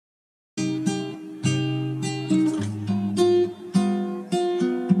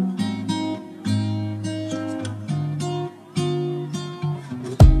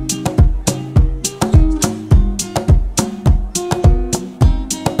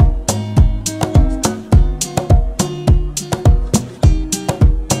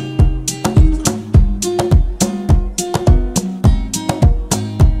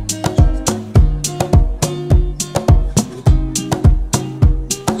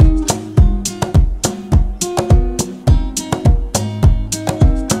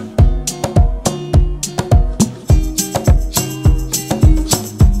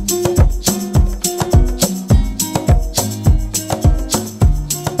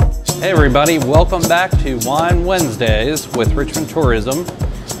Hey everybody, welcome back to Wine Wednesdays with Richmond Tourism.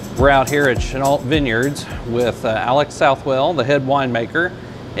 We're out here at Chenault Vineyards with Alex Southwell, the head winemaker,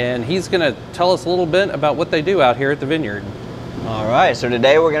 and he's going to tell us a little bit about what they do out here at the vineyard. All right, so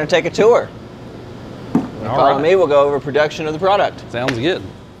today we're going to take a tour. Follow me, we'll go over production of the product. Sounds good.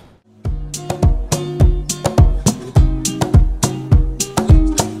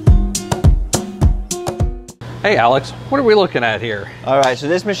 Hey Alex, what are we looking at here? All right, so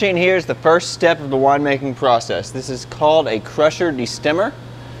this machine here is the first step of the winemaking process. This is called a crusher destemmer.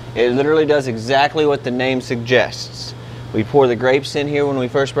 It literally does exactly what the name suggests. We pour the grapes in here when we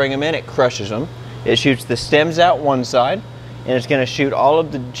first bring them in, it crushes them. It shoots the stems out one side, and it's going to shoot all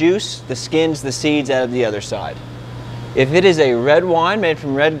of the juice, the skins, the seeds out of the other side. If it is a red wine made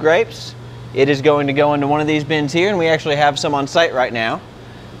from red grapes, it is going to go into one of these bins here, and we actually have some on site right now.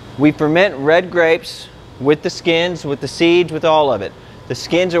 We ferment red grapes with the skins, with the seeds, with all of it. The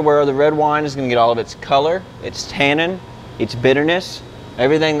skins are where the red wine is going to get all of its color, its tannin, its bitterness,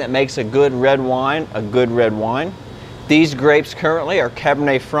 everything that makes a good red wine a good red wine. These grapes currently are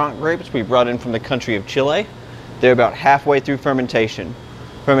Cabernet Franc grapes we brought in from the country of Chile. They're about halfway through fermentation.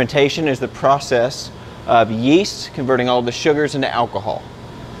 Fermentation is the process of yeast converting all the sugars into alcohol.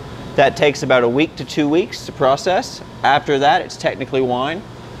 That takes about a week to 2 weeks to process. After that, it's technically wine.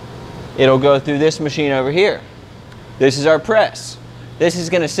 It'll go through this machine over here. This is our press. This is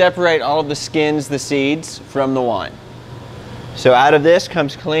going to separate all of the skins, the seeds, from the wine. So out of this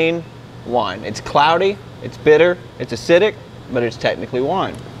comes clean wine. It's cloudy, it's bitter, it's acidic, but it's technically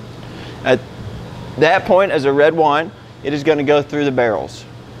wine. At that point, as a red wine, it is going to go through the barrels.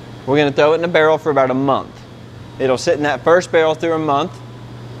 We're going to throw it in a barrel for about a month. It'll sit in that first barrel through a month,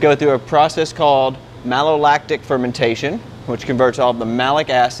 go through a process called malolactic fermentation, which converts all of the malic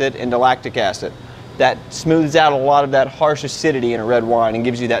acid into lactic acid. That smooths out a lot of that harsh acidity in a red wine and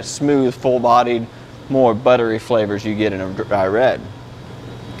gives you that smooth, full-bodied, more buttery flavors you get in a dry red.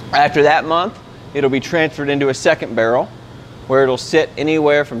 After that month, it'll be transferred into a second barrel where it'll sit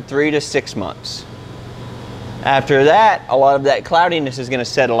anywhere from 3 to 6 months. After that, a lot of that cloudiness is going to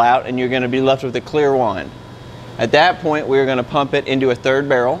settle out and you're going to be left with a clear wine. At that point, we're going to pump it into a third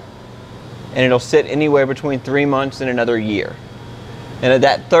barrel, and it'll sit anywhere between 3 months and another year. And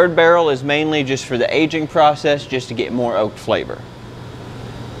that third barrel is mainly just for the aging process, just to get more oak flavor.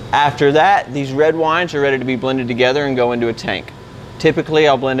 After that, these red wines are ready to be blended together and go into a tank. Typically,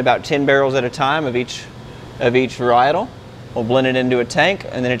 I'll blend about 10 barrels at a time of each varietal. We'll blend it into a tank,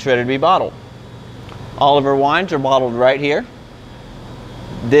 and then it's ready to be bottled. All of our wines are bottled right here.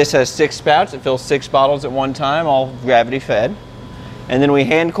 This has 6 spouts. It fills 6 bottles at one time, all gravity fed. And then we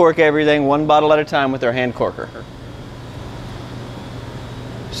hand cork everything 1 bottle at a time with our hand corker.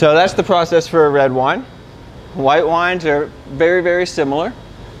 So that's the process for a red wine. White wines are very, very similar.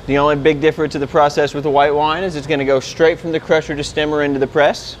 The only big difference of the process with the white wine is it's going to go straight from the crusher destemmer into the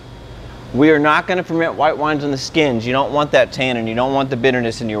press. We are not going to ferment white wines on the skins. You don't want that tannin, you don't want the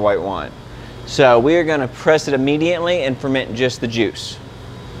bitterness in your white wine. So we are going to press it immediately and ferment just the juice.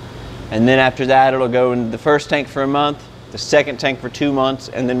 And then after that, it'll go into the first tank for a month, the second tank for 2 months,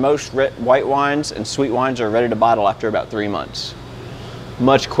 and then most white wines and sweet wines are ready to bottle after about 3 months.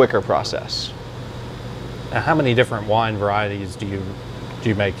 Much quicker process. Now, how many different wine varieties do you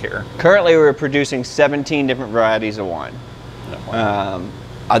make here? Currently, we're producing 17 different varieties of wine. Oh, wow.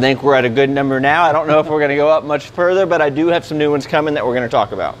 I think we're at a good number now. I don't know if we're going to go up much further, but I do have some new ones coming that we're going to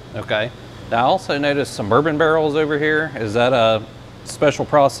talk about. Okay. Now, I also noticed some bourbon barrels over here. Is that a special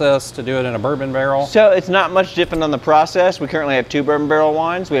process to do it in a bourbon barrel? So it's not much different on the process. We currently have 2 bourbon barrel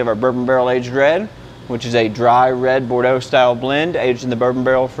wines. We have our bourbon barrel aged red, which is a dry red Bordeaux style blend aged in the bourbon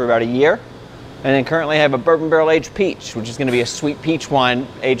barrel for about a year. And then currently have a bourbon barrel aged peach, which is going to be a sweet peach wine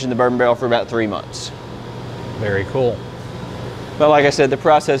aged in the bourbon barrel for about 3 months. Very cool. But like I said, the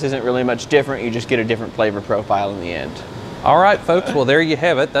process isn't really much different. You just get a different flavor profile in the end. All right, folks. Well, there you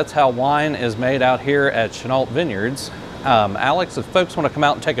have it. That's how wine is made out here at Chenault Vineyards. Alex, if folks want to come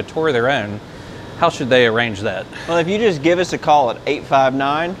out and take a tour of their own, how should they arrange that? Well, if you just give us a call at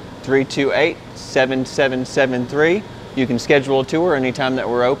 859-328-7773, you can schedule a tour anytime that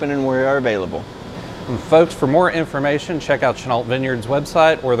we're open and we are available. And folks, for more information, check out Chenault Vineyards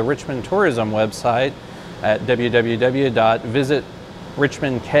website or the Richmond Tourism website at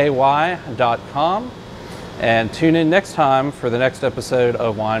www.visitrichmondky.com. And tune in next time for the next episode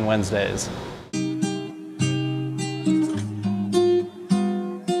of Wine Wednesdays.